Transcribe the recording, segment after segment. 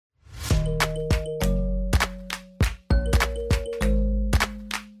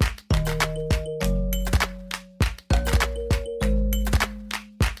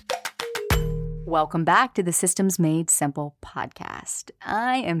Welcome back to the Systems Made Simple podcast.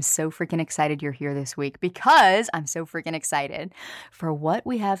 I am so freaking excited you're here this week because I'm so freaking excited for what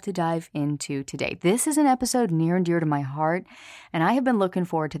we have to dive into today. This is an episode near and dear to my heart, and I have been looking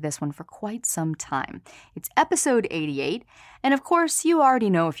forward to this one for quite some time. It's episode 88, and of course, you already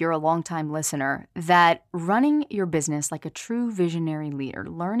know if you're a longtime listener that running your business like a true visionary leader,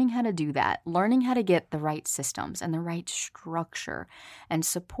 learning how to do that, learning how to get the right systems and the right structure and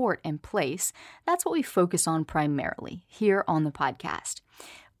support in place, that's what we focus on primarily here on the podcast.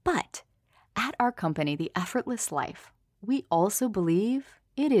 But at our company, The Effortless Life, we also believe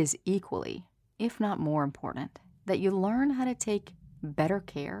it is equally, if not more important, that you learn how to take better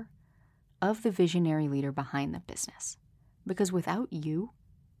care of the visionary leader behind the business. Because without you,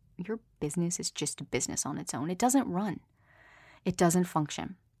 your business is just a business on its own. It doesn't run. It doesn't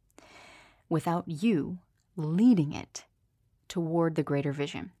function. Without you leading it toward the greater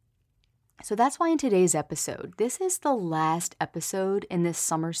vision. So that's why in today's episode, this is the last episode in this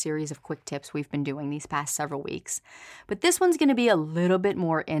summer series of quick tips we've been doing these past several weeks. But this one's going to be a little bit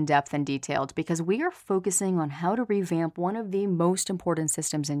more in-depth and detailed because we are focusing on how to revamp one of the most important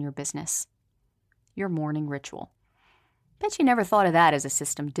systems in your business, your morning ritual. Bet you never thought of that as a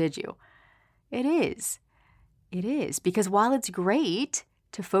system, did you? It is. It is, because while it's great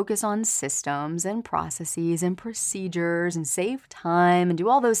to focus on systems and processes and procedures and save time and do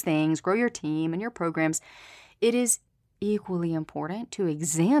all those things, grow your team and your programs, it is equally important to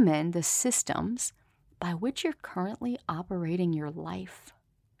examine the systems by which you're currently operating your life,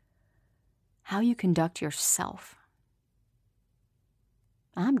 how you conduct yourself.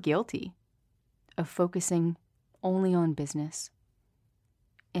 I'm guilty of focusing only on business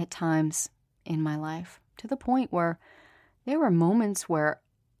at times in my life, to the point where there were moments where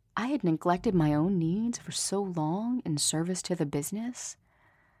I had neglected my own needs for so long in service to the business.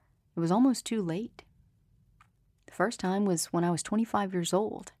 It was almost too late. The first time was when I was 25 years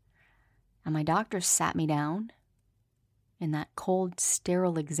old, and my doctor sat me down in that cold,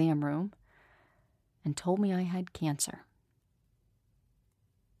 sterile exam room and told me I had cancer.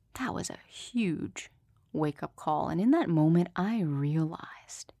 That was a huge wake-up call, and in that moment, I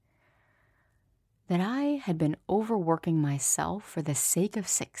realized that I had been overworking myself for the sake of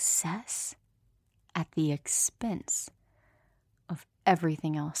success at the expense of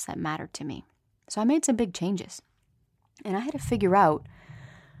everything else that mattered to me. So I made some big changes, and I had to figure out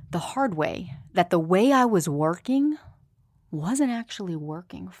the hard way that the way I was working wasn't actually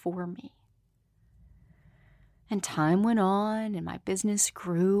working for me. And time went on, and my business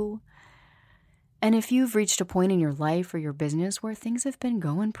grew. And if you've reached a point in your life or your business where things have been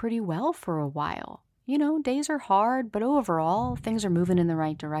going pretty well for a while, days are hard, but overall, things are moving in the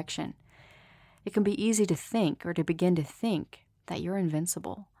right direction. It can be easy to think or to begin to think that you're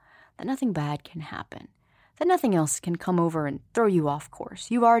invincible, that nothing bad can happen, that nothing else can come over and throw you off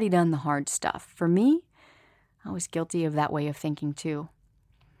course. You've already done the hard stuff. For me, I was guilty of that way of thinking too,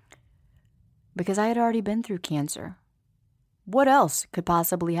 because I had already been through cancer. What else could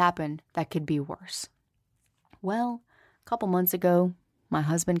possibly happen that could be worse? Well, a couple months ago, my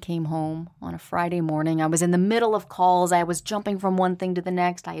husband came home on a Friday morning. I was in the middle of calls. I was jumping from one thing to the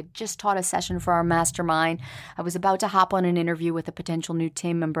next. I had just taught a session for our mastermind. I was about to hop on an interview with a potential new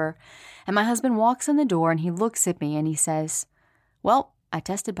team member. And my husband walks in the door and he looks at me and he says, "Well, I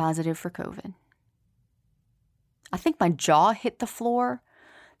tested positive for COVID." I think my jaw hit the floor.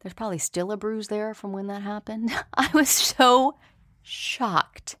 There's probably still a bruise there from when that happened. I was so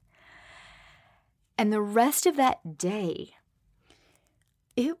shocked. And the rest of that day,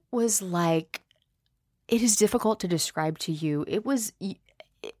 it was like, it is difficult to describe to you. It was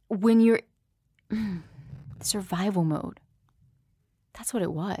when you're survival mode. That's what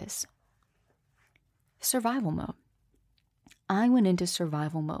it was. Survival mode. I went into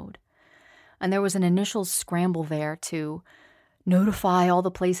survival mode. And there was an initial scramble there to notify all the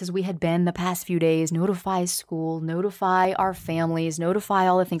places we had been the past few days, notify school, notify our families, notify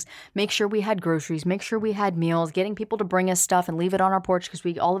all the things, make sure we had groceries, make sure we had meals, getting people to bring us stuff and leave it on our porch because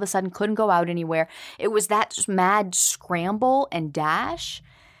we all of a sudden couldn't go out anywhere. It was that mad scramble and dash.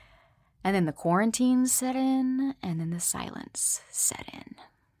 And then the quarantine set in, and then the silence set in.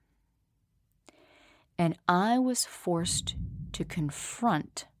 And I was forced to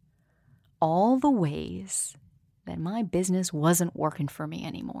confront all the ways that my business wasn't working for me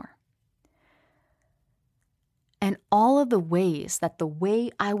anymore. And all of the ways that the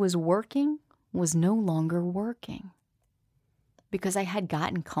way I was working was no longer working. Because I had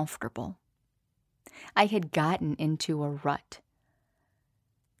gotten comfortable. I had gotten into a rut.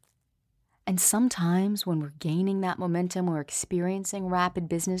 And sometimes when we're gaining that momentum, we're experiencing rapid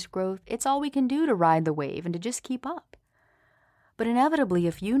business growth, it's all we can do to ride the wave and to just keep up. But inevitably,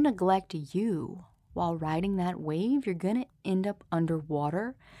 if you neglect you while riding that wave, you're going to end up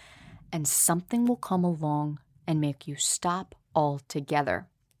underwater and something will come along and make you stop altogether.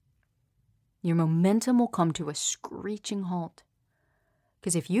 Your momentum will come to a screeching halt.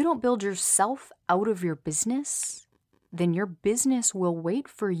 Because if you don't build yourself out of your business, then your business will wait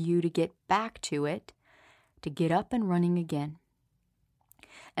for you to get back to it, to get up and running again.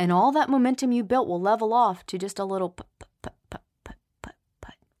 And all that momentum you built will level off to just a little put.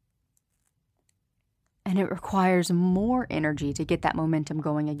 And it requires more energy to get that momentum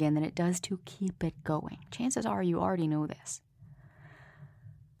going again than it does to keep it going. Chances are you already know this.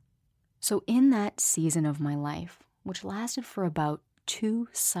 So in that season of my life, which lasted for about 2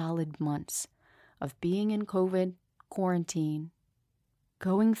 solid months of being in COVID, quarantine,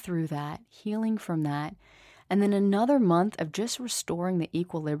 going through that, healing from that, and then another month of just restoring the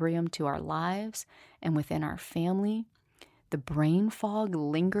equilibrium to our lives and within our family, the brain fog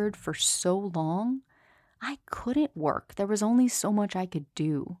lingered for so long, I couldn't work. There was only so much I could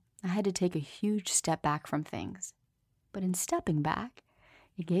do. I had to take a huge step back from things. But in stepping back,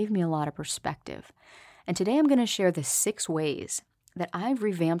 it gave me a lot of perspective. And today I'm going to share the 6 ways that I've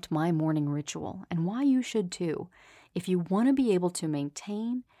revamped my morning ritual and why you should too, if you want to be able to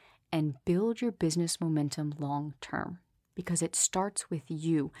maintain and build your business momentum long term. Because it starts with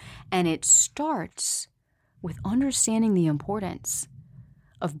you. And it starts with understanding the importance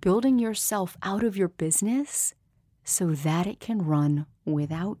of building yourself out of your business so that it can run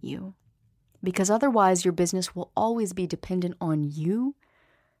without you. Because otherwise your business will always be dependent on you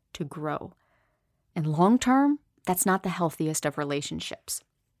to grow. And long term, that's not the healthiest of relationships.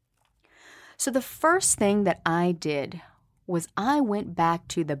 So the first thing that I did was I went back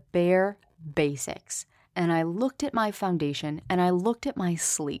to the bare basics. And I looked at my foundation and I looked at my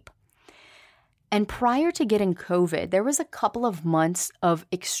sleep. And prior to getting COVID, there was a couple of months of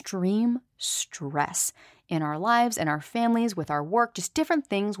extreme stress in our lives and our families, with our work, just different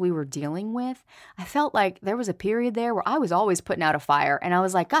things we were dealing with. I felt like there was a period there where I was always putting out a fire. And I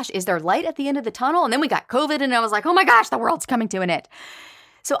was like, gosh, is there light at the end of the tunnel? And then we got COVID and I was like, oh my gosh, the world's coming to an end.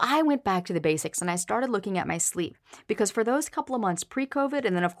 So I went back to the basics and I started looking at my sleep, because for those couple of months pre-COVID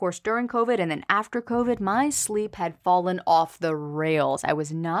and then of course during COVID and then after COVID, my sleep had fallen off the rails. I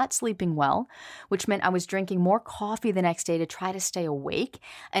was not sleeping well, which meant I was drinking more coffee the next day to try to stay awake.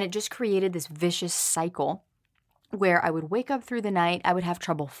 And it just created this vicious cycle where I would wake up through the night, I would have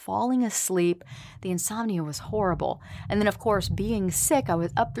trouble falling asleep. The insomnia was horrible. And then of course being sick, I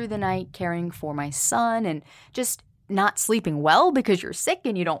was up through the night caring for my son and just not sleeping well because you're sick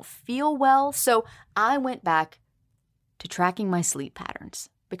and you don't feel well. So I went back to tracking my sleep patterns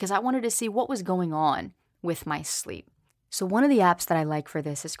because I wanted to see what was going on with my sleep. So one of the apps that I like for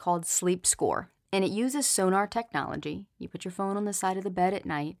this is called Sleep Score, and it uses sonar technology. You put your phone on the side of the bed at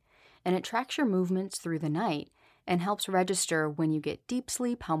night and it tracks your movements through the night and helps register when you get deep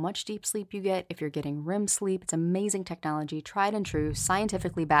sleep, how much deep sleep you get, if you're getting REM sleep. It's amazing technology, tried and true,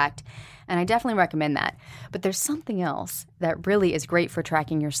 scientifically backed, and I definitely recommend that. But there's something else that really is great for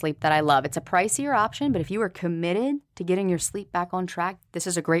tracking your sleep that I love. It's a pricier option, but if you are committed to getting your sleep back on track, this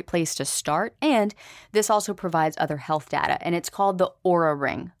is a great place to start. And this also provides other health data, and it's called the Oura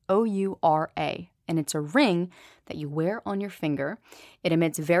Ring, O-U-R-A. And it's a ring that you wear on your finger. It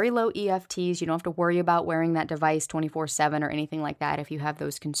emits very low EFTs. You don't have to worry about wearing that device 24/7 or anything like that if you have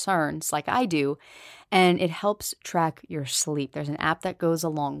those concerns like I do. And it helps track your sleep. There's an app that goes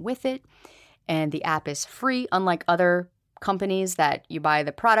along with it. And the app is free, unlike other companies that you buy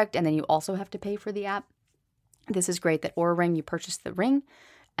the product and then you also have to pay for the app. This is great that Oura Ring, you purchase the ring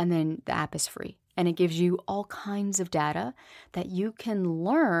and then the app is free. And it gives you all kinds of data that you can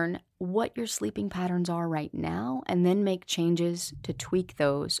learn what your sleeping patterns are right now and then make changes to tweak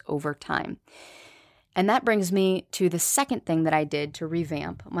those over time. And that brings me to the second thing that I did to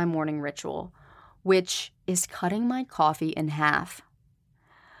revamp my morning ritual, which is cutting my coffee in half.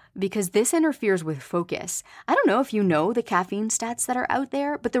 Because this interferes with focus. I don't know if you know the caffeine stats that are out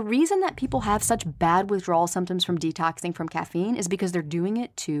there, but the reason that people have such bad withdrawal symptoms from detoxing from caffeine is because they're doing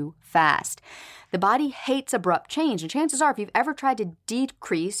it too fast. The body hates abrupt change, and chances are if you've ever tried to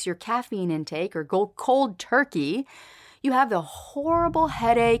decrease your caffeine intake or go cold turkey, you have the horrible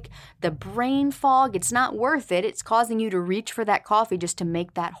headache, the brain fog. It's not worth it. It's causing you to reach for that coffee just to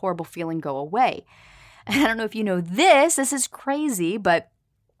make that horrible feeling go away. And I don't know if you know this is crazy, but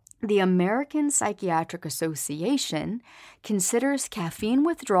the American Psychiatric Association considers caffeine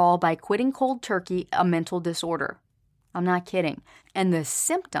withdrawal by quitting cold turkey a mental disorder. I'm not kidding. And the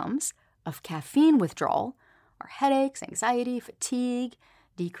symptoms of caffeine withdrawal are headaches, anxiety, fatigue,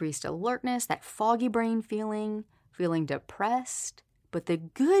 decreased alertness, that foggy brain feeling depressed. But the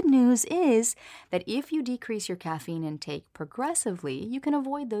good news is that if you decrease your caffeine intake progressively, you can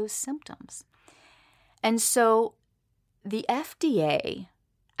avoid those symptoms. And so the FDA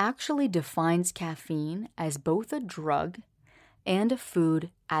actually defines caffeine as both a drug and a food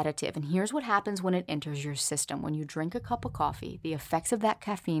additive. And here's what happens when it enters your system. When you drink a cup of coffee, the effects of that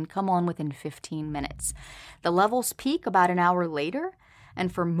caffeine come on within 15 minutes. The levels peak about an hour later,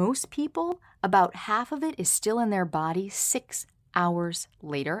 and for most people, about half of it is still in their body 6 hours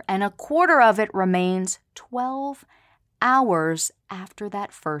later, and a quarter of it remains 12 hours after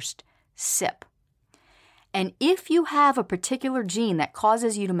that first sip. And if you have a particular gene that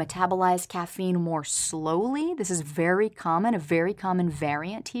causes you to metabolize caffeine more slowly, this is very common, a very common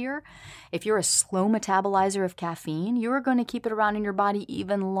variant here. If you're a slow metabolizer of caffeine, you're going to keep it around in your body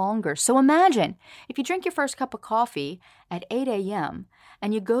even longer. So imagine if you drink your first cup of coffee at 8 a.m.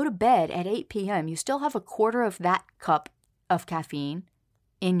 and you go to bed at 8 p.m., you still have a quarter of that cup of caffeine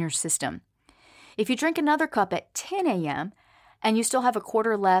in your system. If you drink another cup at 10 a.m. and you still have a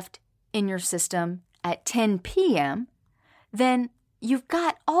quarter left in your system at 10 p.m., then you've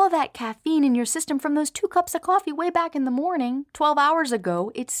got all that caffeine in your system from those 2 cups of coffee way back in the morning, 12 hours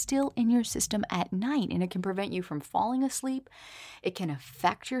ago. It's still in your system at night, and it can prevent you from falling asleep. It can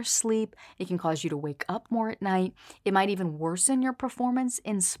affect your sleep. It can cause you to wake up more at night. It might even worsen your performance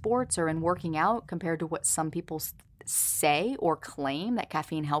in sports or in working out compared to what some people say or claim, that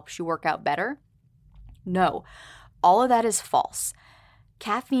caffeine helps you work out better. No, all of that is false.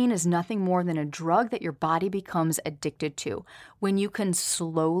 Caffeine is nothing more than a drug that your body becomes addicted to. When you can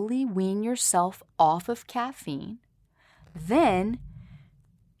slowly wean yourself off of caffeine, then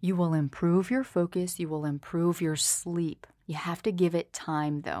you will improve your focus, you will improve your sleep. You have to give it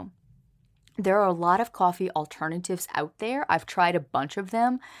time, though. There are a lot of coffee alternatives out there. I've tried a bunch of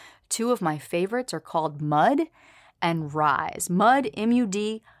them. 2 of my favorites are called Mud and Rise. Mud,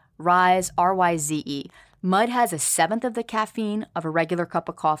 M-U-D, Rise, R-Y-Z-E. Mud has 1/7 of the caffeine of a regular cup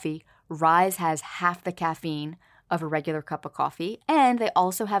of coffee. Rise has half the caffeine of a regular cup of coffee. And they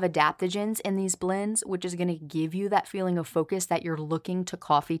also have adaptogens in these blends, which is going to give you that feeling of focus that you're looking to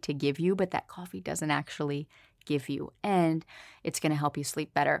coffee to give you, but that coffee doesn't actually give you. And it's going to help you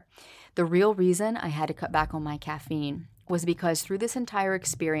sleep better. The real reason I had to cut back on my caffeine was because through this entire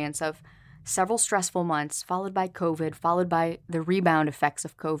experience of several stressful months, followed by COVID, followed by the rebound effects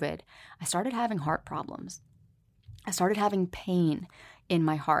of COVID, I started having heart problems. I started having pain in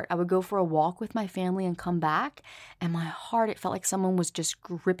my heart. I would go for a walk with my family and come back, and my heart, it felt like someone was just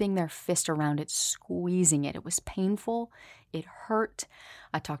gripping their fist around it, squeezing it. It was painful. It hurt.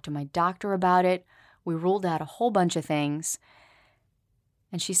 I talked to my doctor about it. We ruled out a whole bunch of things.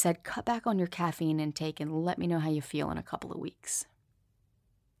 And she said, cut back on your caffeine intake and let me know how you feel in a couple of weeks.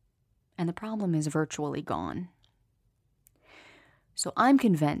 And the problem is virtually gone. So I'm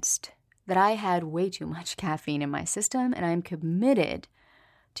convinced that I had way too much caffeine in my system, and I'm committed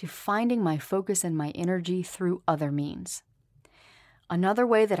to finding my focus and my energy through other means. Another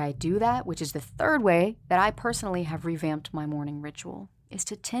way that I do that, which is the third way that I personally have revamped my morning ritual, is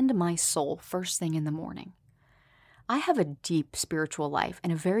to tend to my soul first thing in the morning. I have a deep spiritual life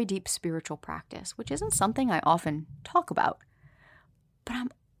and a very deep spiritual practice, which isn't something I often talk about, but I'm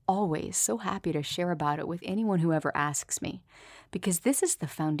always so happy to share about it with anyone who ever asks me, because this is the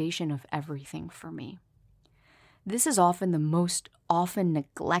foundation of everything for me. This is often the most often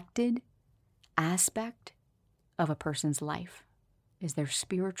neglected aspect of a person's life, is their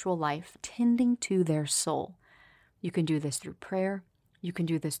spiritual life, tending to their soul. You can do this through prayer. You can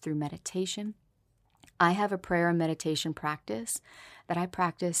do this through meditation. I have a prayer and meditation practice that I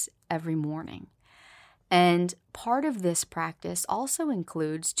practice every morning. And part of this practice also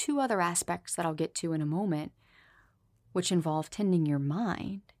includes 2 other aspects that I'll get to in a moment, which involve tending your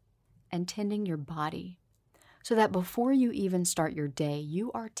mind and tending your body, so that before you even start your day,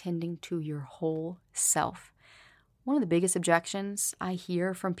 you are tending to your whole self. One of the biggest objections I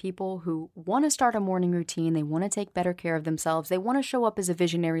hear from people who want to start a morning routine, they want to take better care of themselves, they want to show up as a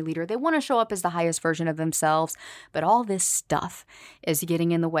visionary leader, they want to show up as the highest version of themselves, but all this stuff is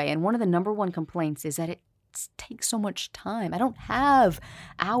getting in the way. And one of the number one complaints is that it takes so much time. I don't have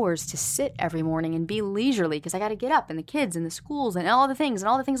hours to sit every morning and be leisurely because I got to get up, and the kids and the schools and all the things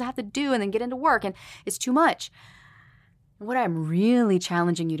I have to do, and then get into work, and it's too much. What I'm really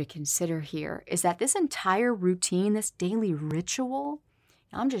challenging you to consider here is that this entire routine, this daily ritual,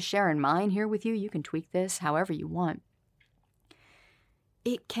 I'm just sharing mine here with you. You can tweak this however you want.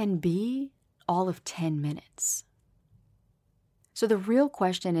 It can be all of 10 minutes. So the real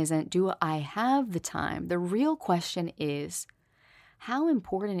question isn't, do I have the time? The real question is, how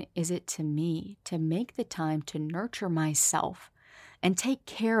important is it to me to make the time to nurture myself and take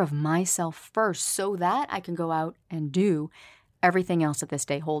care of myself first so that I can go out and do everything else that this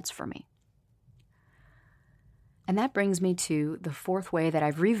day holds for me? And that brings me to the fourth way that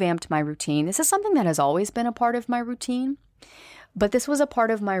I've revamped my routine. This is something that has always been a part of my routine, but this was a part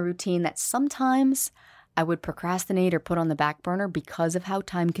of my routine that sometimes I would procrastinate or put on the back burner because of how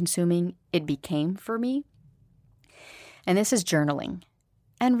time-consuming it became for me. And this is journaling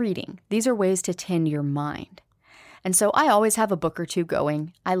and reading. These are ways to tend your mind. And so I always have a book or two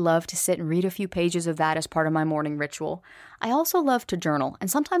going. I love to sit and read a few pages of that as part of my morning ritual. I also love to journal, and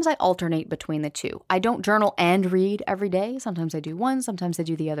sometimes I alternate between the two. I don't journal and read every day. Sometimes I do one, sometimes I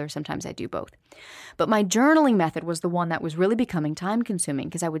do the other, sometimes I do both. But my journaling method was the one that was really becoming time-consuming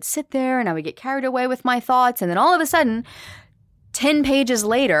because I would sit there and I would get carried away with my thoughts, and then all of a sudden, 10 pages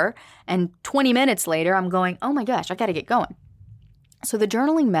later and 20 minutes later, I'm going, oh my gosh, I got to get going. So the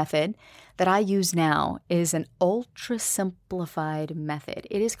journaling method that I use now is an ultra simplified method.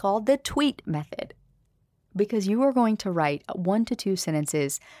 It is called the tweet method because you are going to write 1 to 2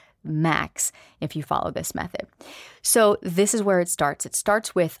 sentences max if you follow this method. So this is where it starts. It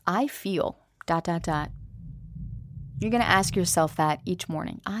starts with, I feel, ... You're going to ask yourself that each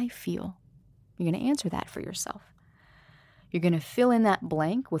morning. I feel. You're going to answer that for yourself. You're going to fill in that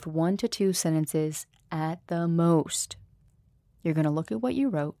blank with 1 to 2 sentences at the most. You're going to look at what you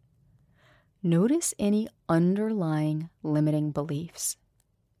wrote. Notice any underlying limiting beliefs,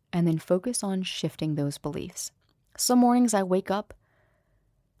 and then focus on shifting those beliefs. Some mornings I wake up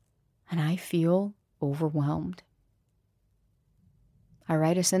and I feel overwhelmed. I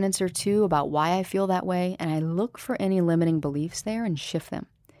write a sentence or two about why I feel that way, and I look for any limiting beliefs there and shift them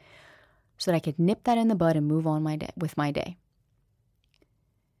so that I could nip that in the bud and move on with my day.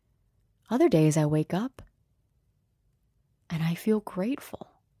 Other days I wake up and I feel grateful.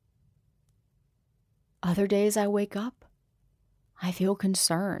 Other days I wake up, I feel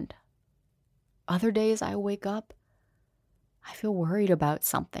concerned. Other days I wake up, I feel worried about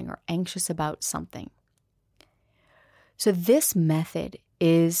something or anxious about something. So this method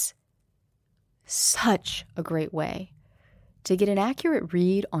is such a great way to get an accurate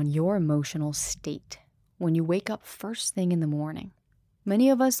read on your emotional state when you wake up first thing in the morning. Many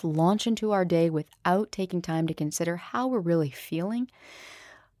of us launch into our day without taking time to consider how we're really feeling,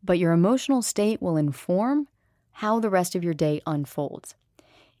 but your emotional state will inform how the rest of your day unfolds.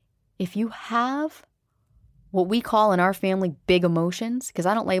 If you have what we call in our family big emotions, because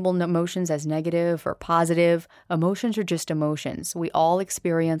I don't label emotions as negative or positive, emotions are just emotions. We all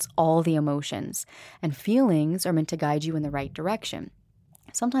experience all the emotions, and feelings are meant to guide you in the right direction.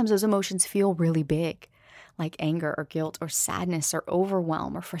 Sometimes those emotions feel really big, like anger or guilt or sadness or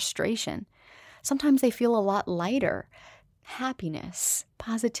overwhelm or frustration. Sometimes they feel a lot lighter, happiness,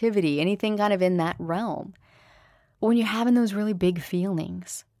 positivity, anything kind of in that realm. When you're having those really big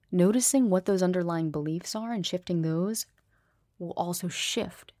feelings, noticing what those underlying beliefs are and shifting those will also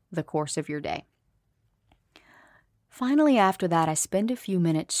shift the course of your day. Finally, after that, I spend a few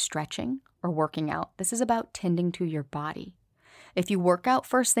minutes stretching or working out. This is about tending to your body. If you work out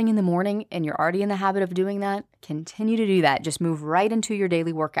first thing in the morning and you're already in the habit of doing that, continue to do that. Just move right into your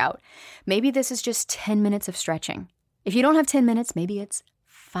daily workout. Maybe this is just 10 minutes of stretching. If you don't have 10 minutes, maybe it's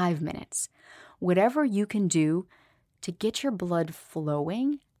 5 minutes. Whatever you can do to get your blood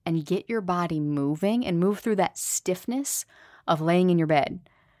flowing and get your body moving and move through that stiffness of laying in your bed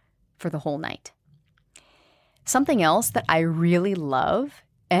for the whole night. Something else that I really love,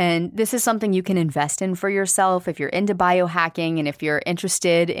 and this is something you can invest in for yourself if you're into biohacking and if you're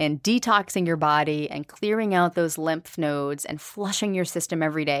interested in detoxing your body and clearing out those lymph nodes and flushing your system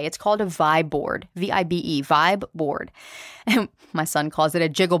every day. It's called a Vibe board, V-I-B-E, Vibe board. And my son calls it a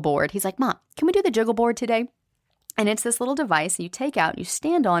jiggle board. He's like, Mom, can we do the jiggle board today? And it's this little device you take out, you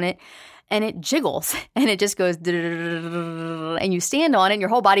stand on it, and it jiggles, and it just goes, and you stand on it, and your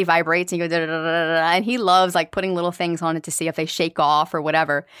whole body vibrates, and you go, and he loves like putting little things on it to see if they shake off or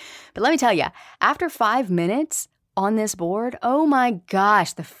whatever. But let me tell you, after 5 minutes on this board, oh my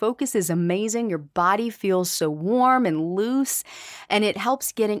gosh, the focus is amazing. Your body feels so warm and loose, and it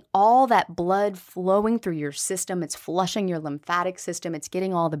helps getting all that blood flowing through your system. It's flushing your lymphatic system. It's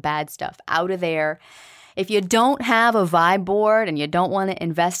getting all the bad stuff out of there. If you don't have a Vibe board and you don't want to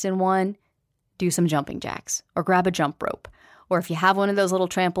invest in one, do some jumping jacks or grab a jump rope. Or if you have one of those little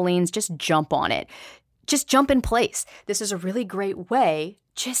trampolines, just jump on it. Just jump in place. This is a really great way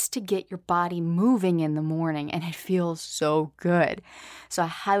just to get your body moving in the morning, and it feels so good. So I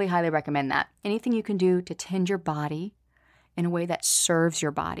highly, highly recommend that. Anything you can do to tend your body in a way that serves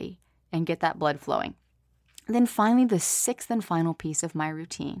your body and get that blood flowing. And then finally, the sixth and final piece of my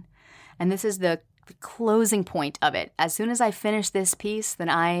routine. And this is the closing point of it. As soon as I finish this piece, then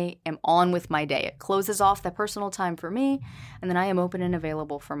I am on with my day. It closes off the personal time for me, and then I am open and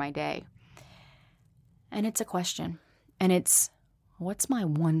available for my day. And it's a question. And it's, what's my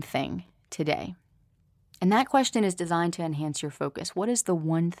one thing today? And that question is designed to enhance your focus. What is the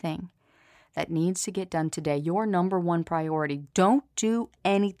one thing that needs to get done today? Your number one priority. Don't do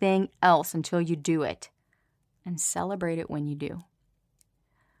anything else until you do it. And celebrate it when you do.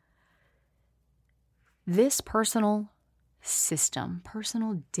 This personal system,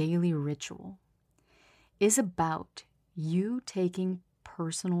 personal daily ritual, is about you taking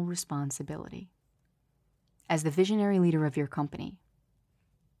personal responsibility as the visionary leader of your company.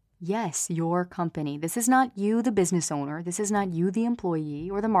 Yes, your company. This is not you, the business owner. This is not you, the employee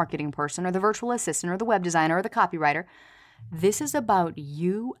or the marketing person or the virtual assistant or the web designer or the copywriter. This is about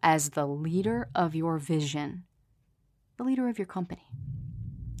you as the leader of your vision, the leader of your company.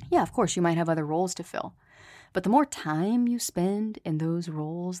 Yeah, of course, you might have other roles to fill. But the more time you spend in those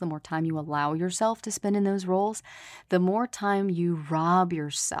roles, the more time you allow yourself to spend in those roles, the more time you rob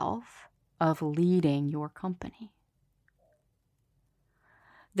yourself of leading your company.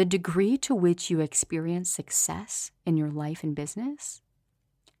 The degree to which you experience success in your life and business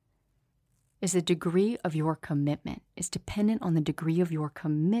is the degree of your commitment. It's dependent on the degree of your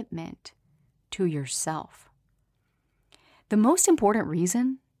commitment to yourself. The most important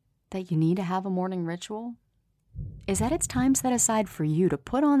reason that you need to have a morning ritual is that it's time set aside for you to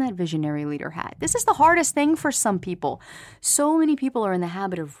put on that visionary leader hat. This is the hardest thing for some people. So many people are in the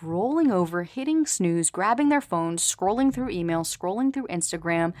habit of rolling over, hitting snooze, grabbing their phones, scrolling through email, scrolling through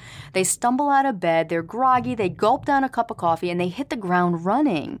Instagram. They stumble out of bed, they're groggy, they gulp down a cup of coffee, and they hit the ground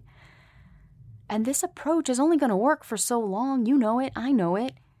running. And this approach is only going to work for so long. You know it, I know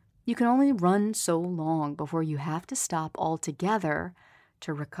it. You can only run so long before you have to stop altogether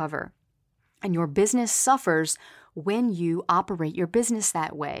to recover. And your business suffers when you operate your business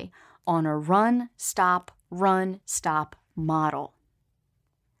that way, on a run, stop model.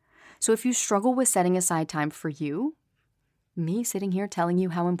 So if you struggle with setting aside time for you, me sitting here telling you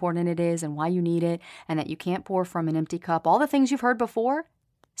how important it is and why you need it and that you can't pour from an empty cup, all the things you've heard before,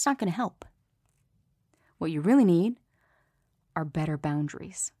 it's not going to help. What you really need are better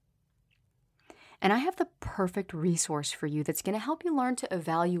boundaries. And I have the perfect resource for you that's going to help you learn to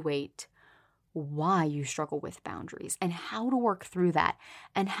evaluate why you struggle with boundaries and how to work through that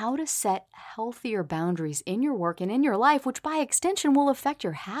and how to set healthier boundaries in your work and in your life, which by extension will affect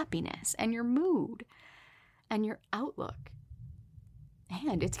your happiness and your mood and your outlook.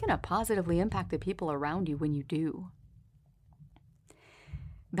 And it's going to positively impact the people around you when you do.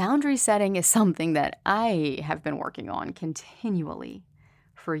 Boundary setting is something that I have been working on continually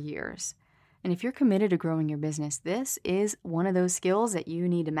for years. And if you're committed to growing your business, this is one of those skills that you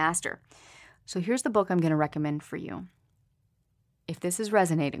need to master. So here's the book I'm going to recommend for you. If this is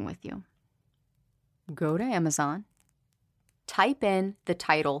resonating with you, go to Amazon, type in the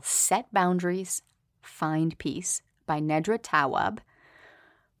title Set Boundaries, Find Peace by Nedra Tawwab.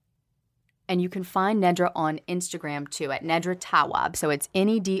 And you can find Nedra on Instagram too at Nedra Tawwab. So it's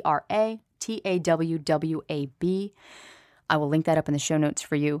NEDRA TAWWAB. I will link that up in the show notes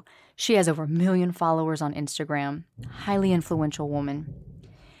for you. She has over 1 million followers on Instagram, highly influential woman.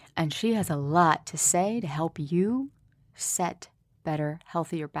 And she has a lot to say to help you set better,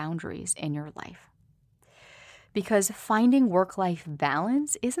 healthier boundaries in your life. Because finding work-life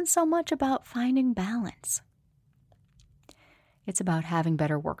balance isn't so much about finding balance. It's about having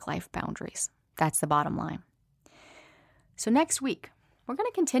better work-life boundaries. That's the bottom line. So next week, we're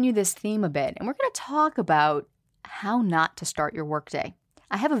going to continue this theme a bit, and we're going to talk about how not to start your workday.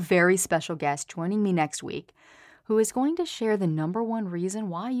 I have a very special guest joining me next week who is going to share the number one reason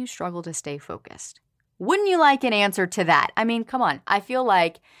why you struggle to stay focused. Wouldn't you like an answer to that? I mean, come on. I feel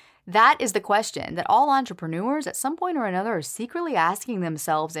like that is the question that all entrepreneurs at some point or another are secretly asking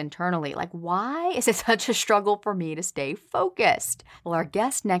themselves internally. Like, why is it such a struggle for me to stay focused? Well, our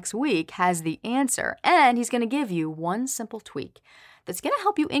guest next week has the answer, and he's going to give you one simple tweak that's going to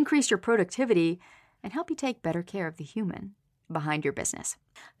help you increase your productivity and help you take better care of the human behind your business.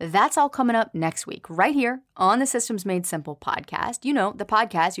 That's all coming up next week, right here on the Systems Made Simple podcast. You know, the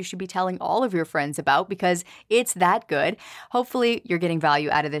podcast you should be telling all of your friends about because it's that good. Hopefully, you're getting value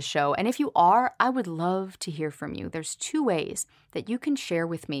out of this show. And if you are, I would love to hear from you. There's 2 ways that you can share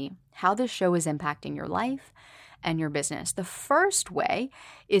with me how this show is impacting your life and your business. The first way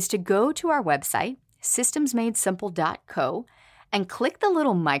is to go to our website, systemsmadesimple.co, and click the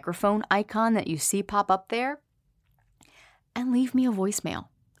little microphone icon that you see pop up there. and leave me a voicemail.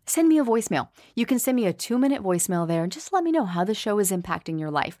 Send me a voicemail. You can send me a 2-minute voicemail there and just let me know how the show is impacting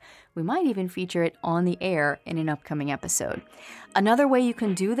your life. We might even feature it on the air in an upcoming episode. Another way you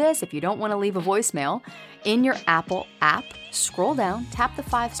can do this, if you don't want to leave a voicemail, in your Apple app, scroll down, tap the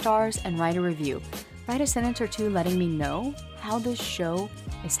 5 stars, and write a review. Write a sentence or two letting me know how this show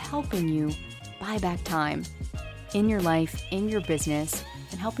is helping you buy back time in your life, in your business,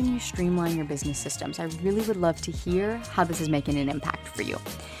 and helping you streamline your business systems. I really would love to hear how this is making an impact for you.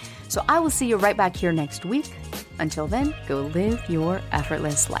 So I will see you right back here next week. Until then, go live your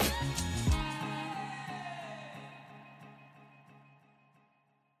effortless life.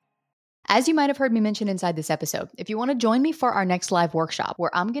 As you might have heard me mention inside this episode, if you want to join me for our next live workshop,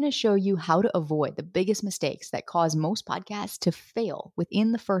 where I'm going to show you how to avoid the biggest mistakes that cause most podcasts to fail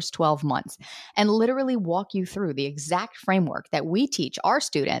within the first 12 months, and literally walk you through the exact framework that we teach our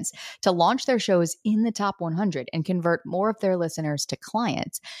students to launch their shows in the top 100 and convert more of their listeners to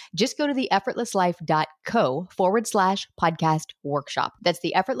clients, just go to theeffortlesslife.co/podcast workshop. That's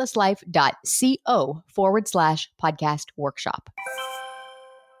theeffortlesslife.co/podcast workshop.